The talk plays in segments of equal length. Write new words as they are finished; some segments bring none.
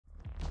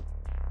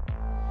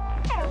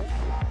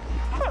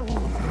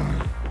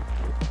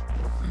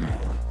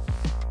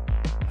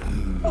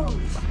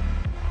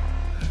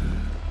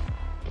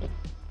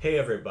Hey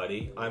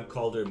everybody, I'm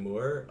Calder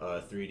Moore,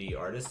 a 3D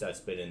artist that's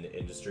been in the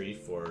industry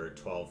for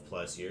 12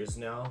 plus years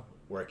now,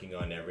 working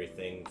on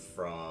everything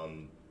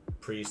from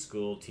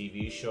preschool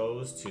TV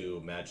shows to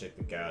Magic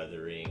the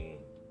Gathering,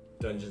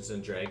 Dungeons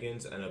and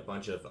Dragons, and a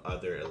bunch of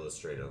other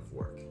illustrative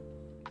work.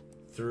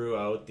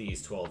 Throughout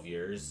these 12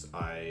 years,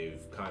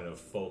 I've kind of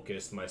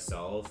focused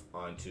myself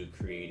onto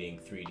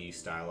creating 3D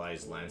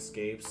stylized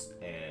landscapes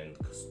and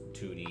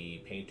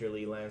 2D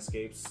painterly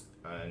landscapes.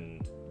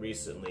 And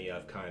recently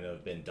I've kind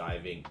of been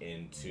diving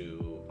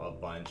into a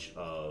bunch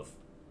of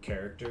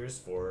characters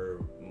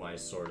for my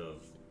sort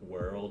of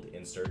world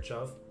in search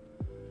of.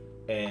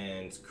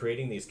 And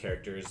creating these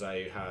characters,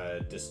 I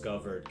had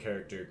discovered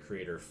Character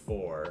Creator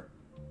 4,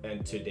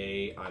 and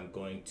today I'm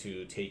going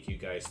to take you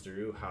guys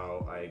through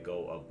how I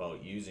go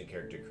about using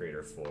Character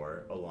Creator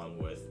 4 along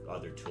with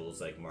other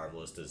tools like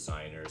Marvelous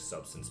Designer,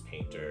 Substance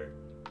Painter,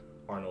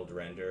 Arnold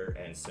Render,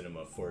 and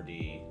Cinema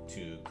 4D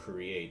to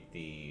create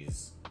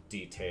these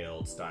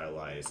detailed,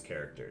 stylized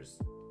characters.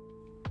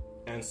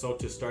 And so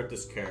to start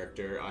this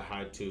character, I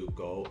had to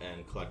go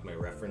and collect my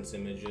reference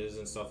images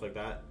and stuff like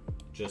that,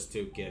 just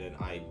to get an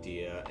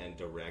idea and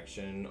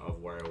direction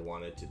of where I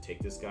wanted to take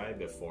this guy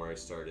before I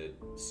started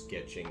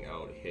sketching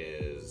out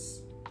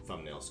his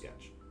thumbnail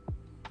sketch.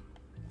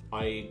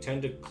 I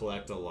tend to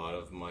collect a lot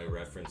of my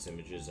reference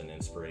images and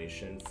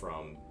inspiration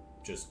from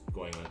just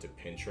going onto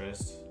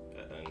Pinterest,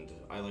 and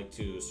I like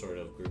to sort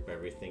of group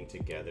everything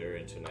together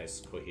into a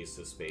nice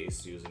cohesive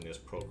space using this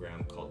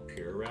program called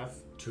PureRef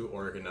to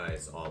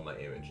organize all my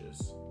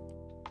images.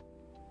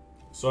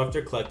 So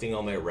after collecting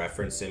all my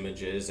reference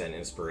images and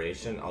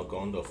inspiration, I'll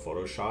go into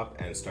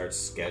Photoshop and start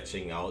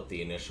sketching out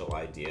the initial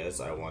ideas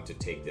I want to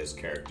take this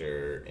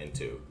character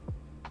into.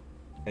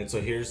 And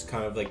so here's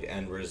kind of like the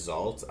end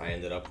result I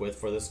ended up with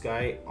for this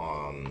guy.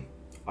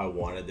 I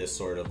wanted this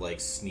sort of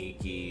like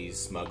sneaky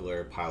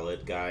smuggler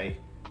pilot guy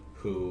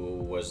who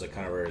was like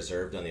kind of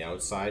reserved on the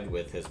outside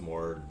with his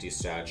more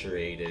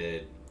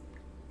desaturated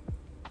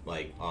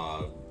like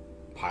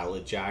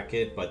pilot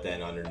jacket, but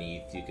then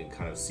underneath you can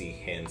kind of see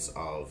hints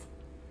of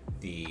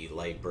the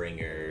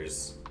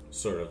Lightbringers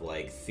sort of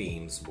like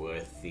themes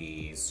with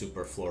the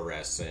super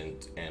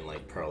fluorescent and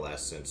like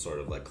pearlescent sort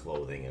of like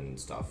clothing and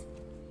stuff.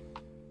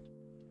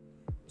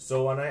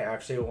 So when I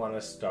actually want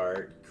to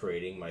start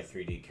creating my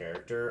 3D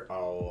character,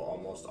 I'll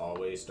almost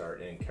always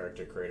start in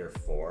Character Creator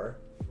 4.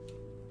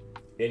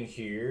 In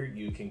here,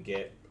 you can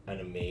get an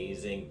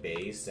amazing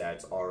base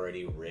that's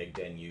already rigged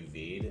and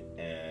UV'd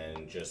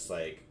and just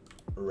like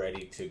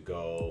ready to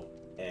go,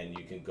 and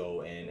you can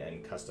go in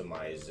and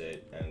customize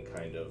it and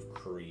kind of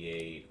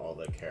create all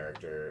the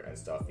character and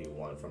stuff you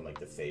want from like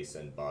the face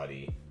and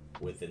body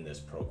within this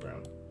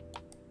program.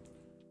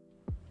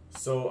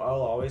 So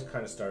I'll always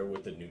kind of start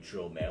with the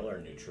neutral male or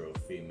neutral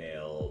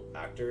female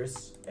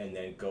actors and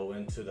then go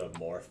into the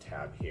morph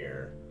tab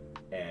here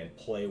and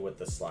play with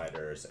the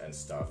sliders and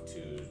stuff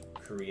to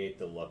create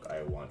the look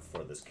I want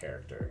for this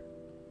character.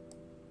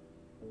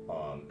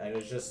 And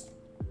it's just,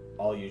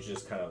 I'll usually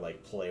just kind of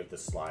like play with the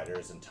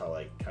sliders until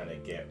I kind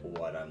of get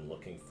what I'm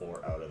looking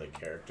for out of the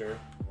character.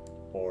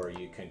 Or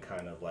you can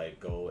kind of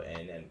like go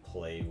in and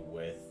play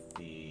with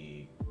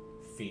the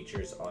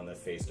features on the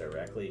face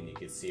directly, and you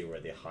can see where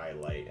they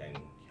highlight and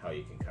how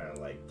you can kind of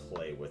like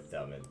play with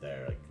them in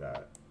there like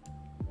that.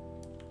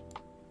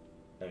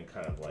 And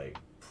kind of like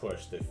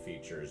push the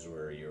features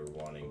where you're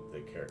wanting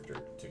the character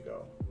to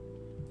go.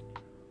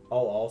 I'll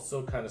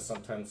also kind of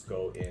sometimes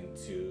go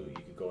into, you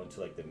can go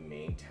into like the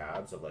main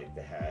tabs of like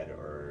the head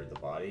or the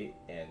body,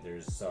 and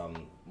there's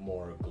some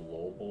more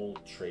global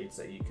traits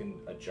that you can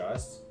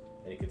adjust,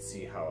 and you can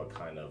see how it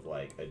kind of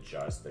like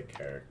adjusts the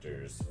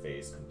character's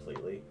face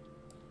completely.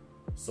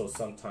 So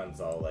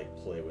sometimes I'll like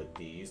play with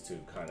these to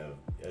kind of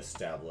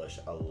establish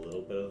a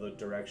little bit of the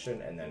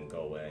direction and then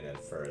go in and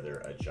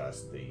further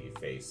adjust the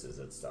faces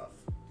and stuff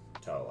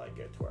until I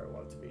get to where I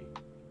want it to be.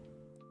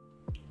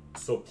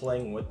 So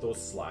playing with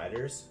those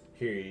sliders,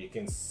 here you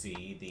can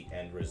see the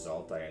end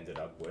result I ended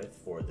up with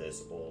for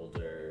this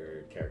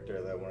older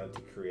character that I wanted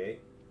to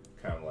create.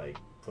 Kind of like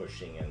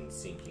pushing and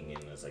sinking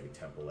in as like a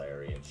temple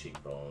area and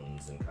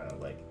cheekbones, and kind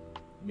of like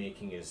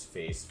making his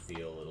face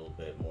feel a little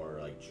bit more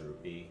like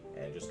droopy,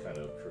 and just kind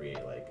of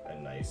create like a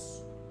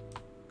nice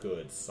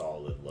good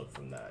solid look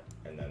from that.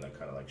 And then I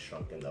kind of like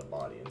shrunk in the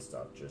body and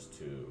stuff just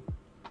to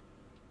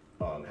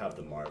have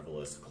the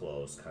Marvelous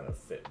clothes kind of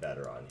fit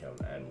better on him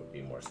and would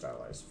be more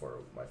stylized for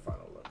my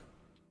final look.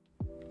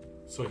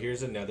 So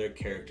here's another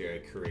character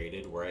I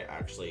created where I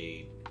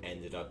actually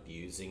ended up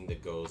using the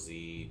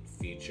Gozy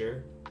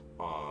feature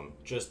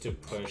just to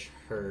push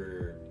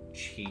her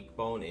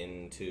cheekbone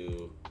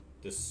into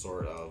this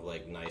sort of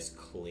like nice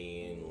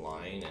clean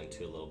line and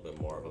to a little bit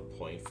more of a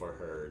point for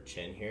her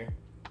chin here.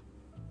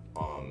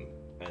 And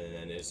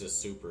then it's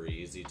just super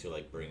easy to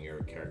like bring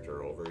your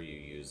character over. You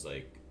use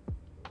like,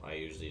 I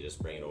usually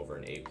just bring it over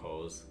in A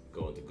pose,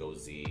 go into Go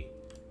Z,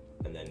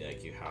 and then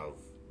like you have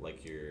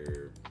like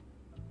your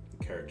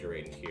character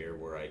right in here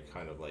where I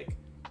kind of like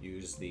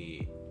use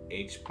the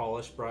H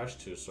polish brush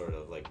to sort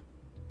of like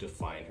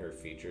define her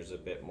features a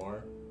bit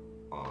more,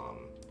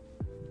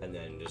 and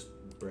then just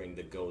bring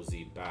the Go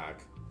Z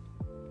back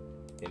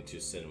into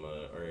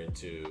Cinema or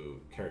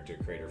into Character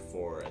Creator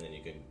 4, and then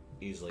you can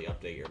easily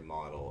update your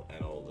model, and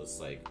it'll just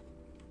like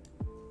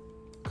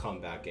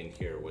come back in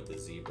here with the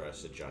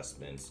ZBrush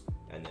adjustments,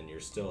 and then you're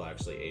still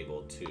actually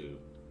able to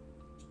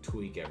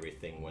tweak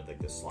everything with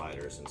like the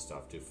sliders and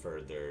stuff to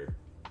further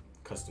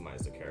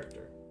customize the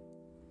character.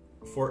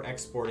 For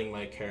exporting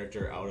my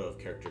character out of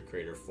Character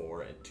Creator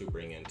 4 and to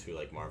bring into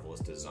like Marvelous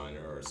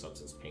Designer or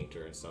Substance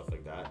Painter and stuff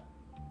like that,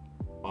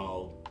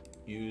 I'll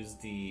use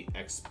the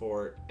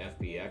export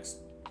FBX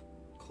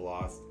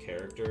cloth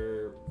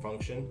character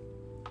function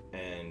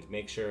and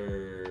make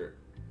sure,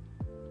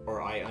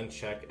 or I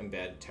uncheck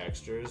embed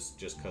textures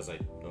just because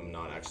I'm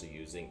not actually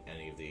using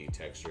any of the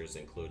textures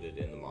included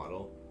in the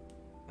model,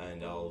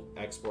 and I'll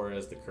export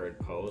as the current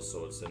pose,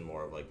 so it's in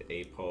more of like the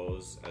A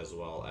pose as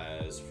well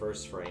as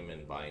first frame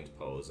and bind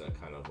pose, and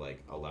it kind of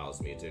like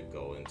allows me to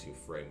go into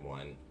frame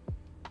 1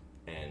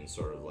 and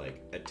sort of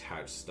like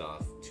attach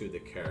stuff to the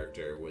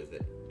character with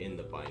it in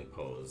the bind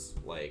pose,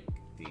 like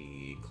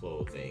the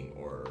clothing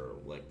or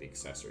like the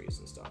accessories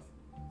and stuff.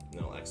 And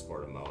I'll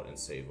export them out and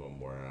save them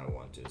where I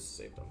want to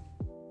save them.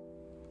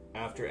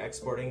 After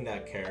exporting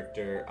that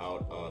character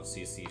out of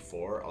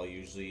CC4, I'll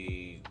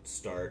usually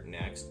start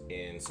next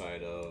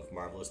inside of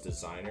Marvelous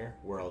Designer,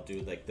 where I'll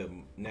do like the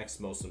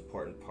next most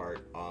important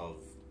part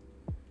of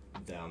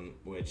them,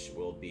 which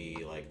will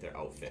be like their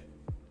outfit.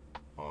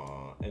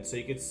 And so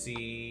you could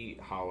see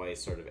how I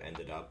sort of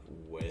ended up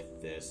with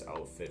this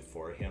outfit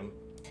for him.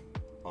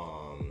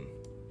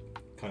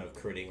 Kind of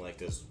creating like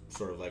this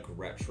sort of like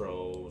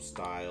retro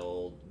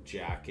style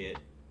jacket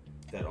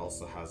that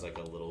also has like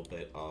a little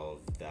bit of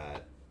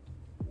that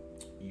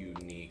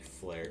unique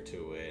flair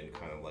to it, and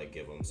kind of like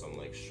give him some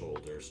like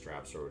shoulder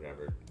straps or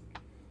whatever.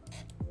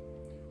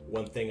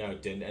 One thing I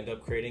didn't end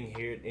up creating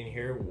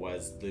here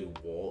was the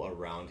wool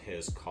around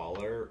his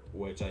collar,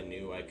 which I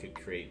knew I could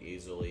create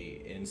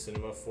easily in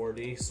Cinema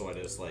 4D, so I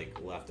just like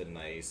left a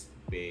nice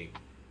big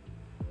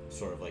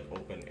sort of like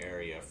open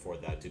area for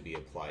that to be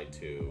applied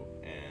to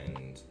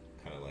and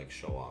kind of like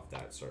show off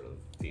that sort of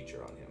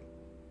feature on him.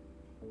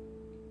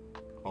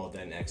 I'll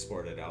then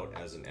export it out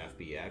as an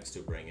FBX to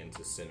bring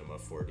into Cinema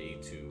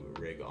 4D to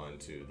rig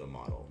onto the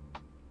model.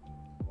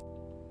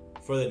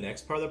 For the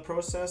next part of the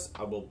process,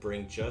 I will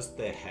bring just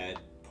the head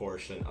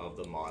portion of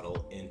the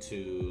model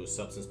into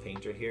Substance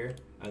Painter here,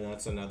 and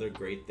that's another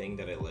great thing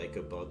that I like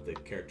about the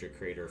Character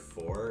Creator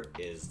 4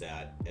 is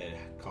that it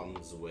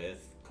comes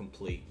with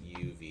complete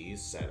UVs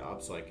set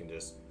up, so I can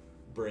just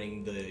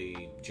bring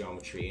the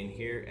geometry in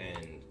here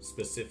and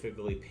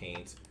specifically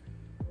paint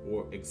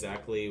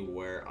exactly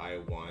where I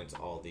want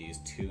all these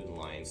toon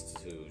lines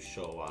to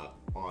show up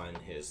on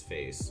his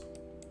face.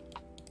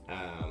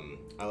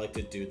 I like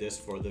to do this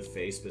for the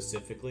face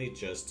specifically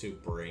just to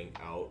bring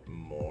out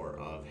more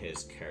of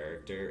his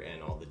character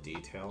and all the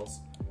details,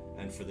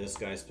 and for this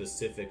guy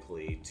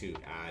specifically to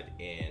add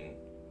in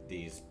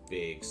these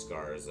big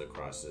scars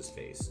across his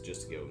face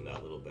just to give him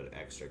that little bit of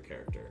extra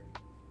character.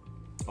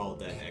 I'll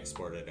then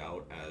export it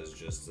out as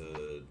just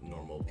a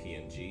normal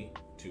PNG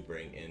to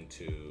bring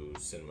into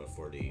Cinema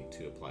 4D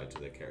to apply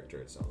to the character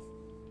itself.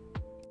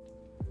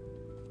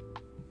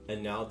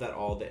 And now that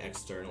all the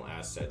external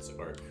assets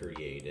are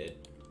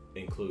created,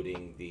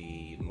 including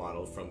the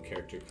model from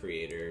Character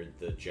Creator,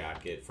 the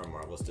jacket from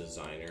Marvelous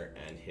Designer,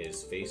 and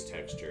his face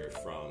texture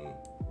from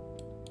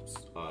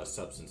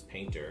Substance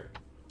Painter,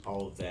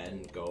 I'll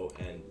then go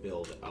and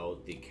build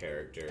out the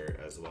character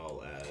as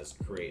well as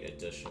create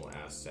additional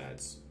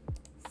assets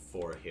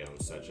for him,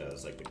 such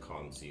as like the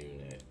comms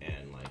unit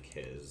and like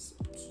his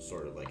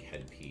sort of like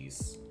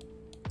headpiece,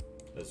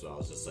 as well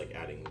as just like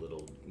adding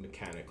little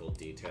mechanical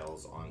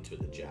details onto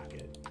the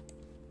jacket.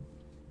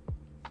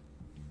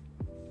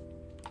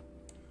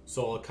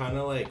 So I'll kind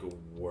of like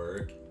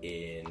work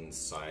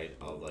inside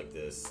of like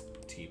this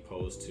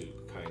T-pose to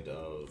kind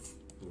of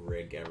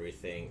rig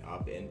everything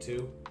up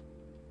into,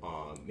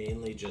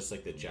 mainly just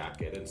like the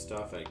jacket and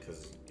stuff,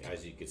 because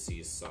as you can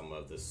see, some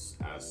of the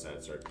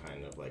assets are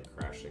kind of like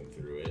crashing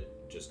through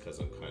it just because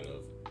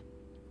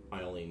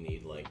I only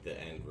need like the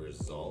end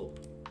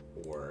result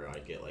where I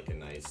get like a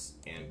nice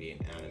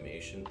ambient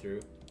animation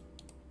through.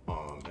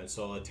 And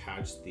so I'll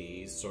attach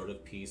these sort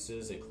of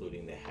pieces,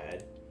 including the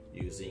head,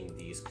 using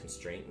these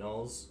constraint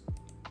nulls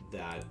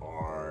that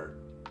are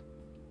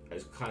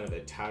kind of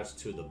attached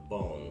to the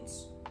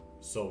bones.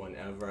 So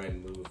whenever I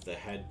move the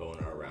head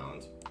bone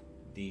around,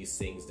 these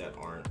things that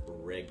aren't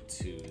rigged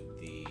to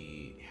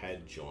the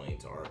head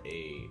joint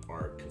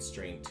are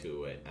constrained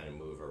to it and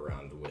move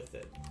around with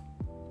it.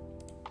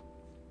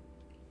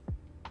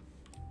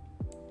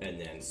 And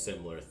then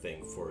similar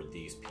thing for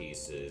these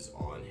pieces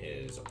on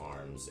his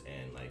arms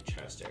and like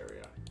chest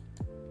area.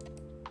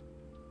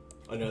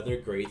 Another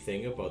great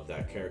thing about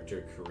that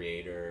Character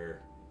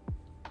Creator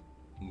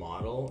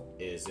model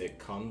is it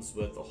comes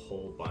with a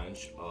whole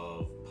bunch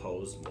of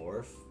pose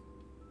morph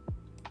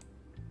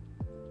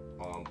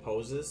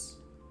poses,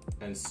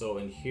 And so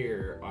in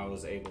here, I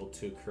was able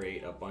to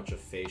create a bunch of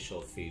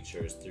facial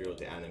features through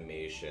the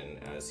animation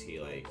as he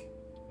like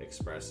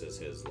expresses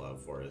his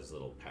love for his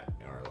little pet,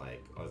 or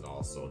like, and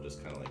also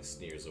just kind of like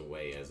sneers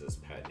away as his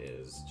pet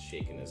is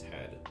shaking his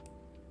head.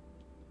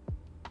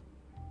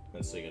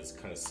 And so you can just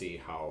kind of see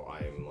how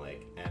I'm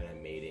like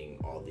animating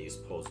all these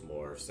pose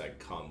morphs that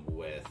come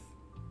with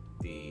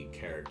the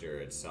character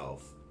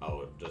itself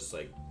out, just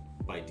like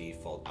by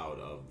default out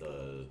of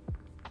the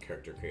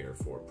Character Creator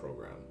 4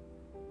 program.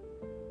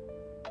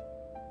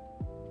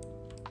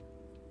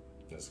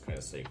 Just kind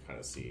of so you kind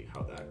of see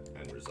how that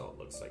end result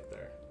looks like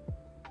there.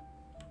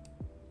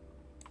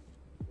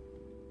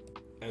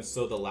 And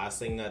so the last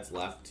thing that's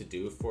left to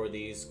do for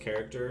these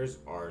characters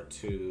are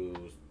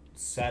to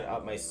set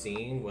up my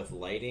scene with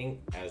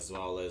lighting, as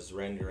well as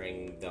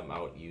rendering them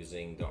out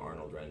using the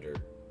Arnold render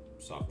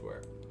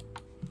software.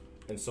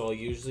 And so I'll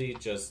usually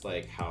just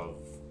like have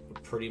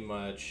pretty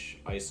much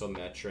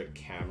isometric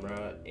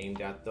camera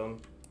aimed at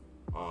them,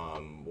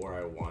 where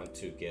I want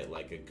to get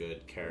like a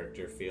good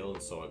character feel.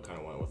 And so I kind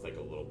of went with like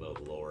a little bit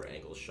of lower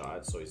angle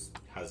shot, so he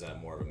has that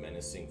more of a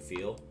menacing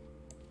feel.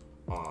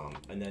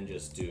 And then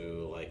just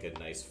do like a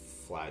nice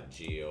flat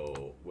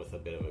geo with a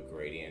bit of a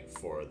gradient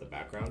for the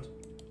background.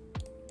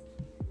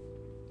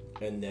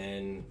 And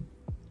then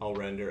I'll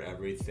render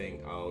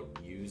everything out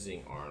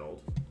using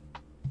Arnold.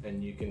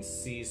 And you can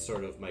see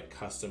sort of my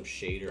custom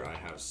shader I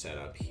have set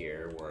up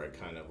here, where I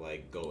kind of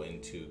like go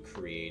into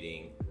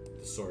creating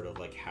the sort of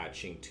like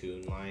hatching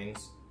toon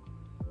lines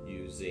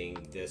using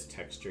this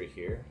texture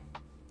here.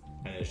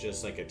 And it's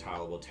just like a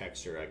tileable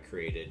texture I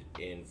created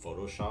in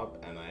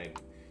Photoshop, and I'm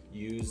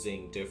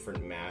using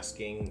different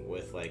masking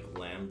with like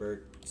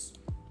Lamberts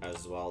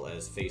as well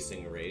as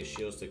facing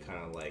ratios to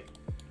kind of like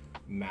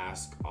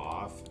mask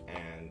off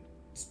and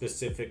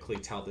specifically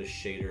tell the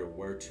shader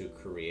where to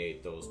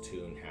create those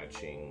toon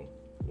hatching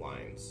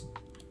lines.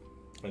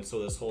 And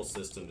so this whole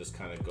system just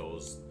kind of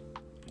goes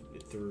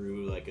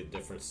through like a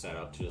different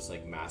setup to just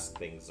like mask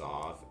things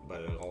off,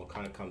 but it all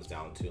kind of comes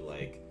down to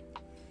like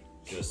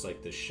just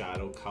like the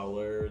shadow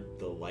color,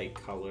 the light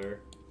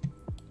color,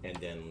 and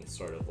then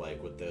sort of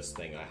like with this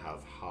thing I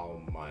have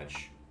how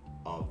much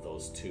of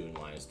those toon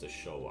lines to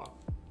show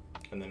up.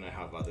 And then I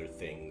have other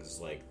things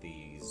like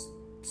these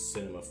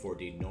Cinema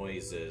 4D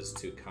noises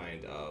to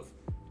kind of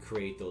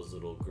create those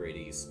little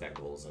gritty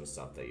speckles and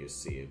stuff that you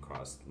see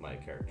across my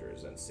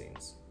characters and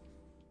scenes.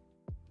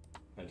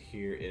 And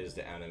here is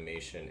the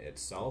animation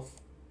itself,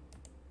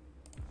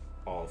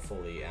 all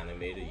fully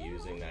animated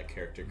using that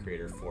Character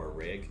Creator 4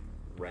 rig,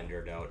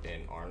 rendered out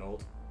in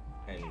Arnold.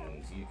 And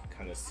you can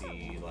kind of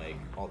see like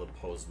all the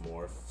pose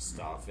morph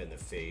stuff in the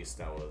face.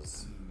 That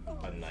was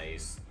a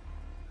nice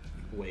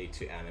way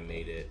to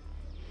animate it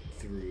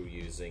through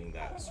using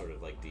that sort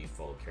of like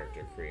default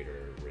Character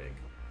Creator rig.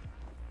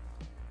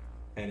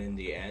 And in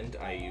the end,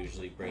 I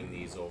usually bring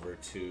these over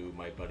to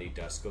my buddy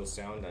Dusko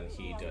Sound, and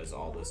he does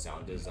all the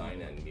sound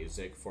design and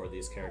music for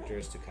these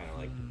characters to kind of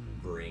like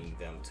bring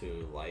them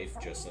to life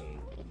just in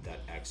that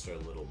extra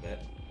little bit.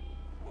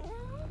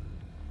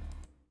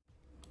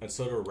 And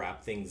so to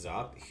wrap things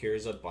up,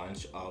 here's a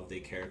bunch of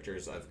the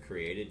characters I've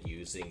created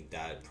using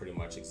that pretty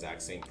much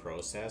exact same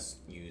process,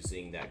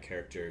 using that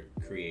Character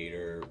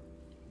Creator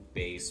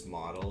base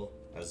model,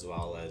 as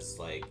well as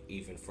like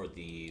even for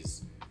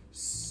these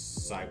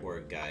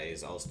cyborg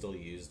guys, I'll still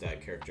use that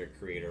Character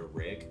Creator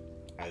rig,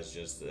 as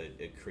just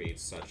it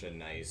creates such a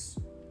nice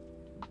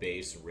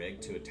base rig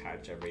to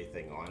attach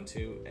everything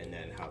onto, and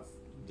then have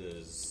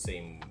the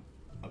same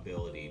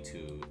ability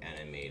to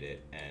animate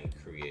it and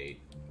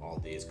create all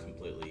these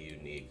completely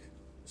unique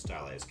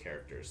stylized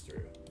characters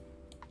through.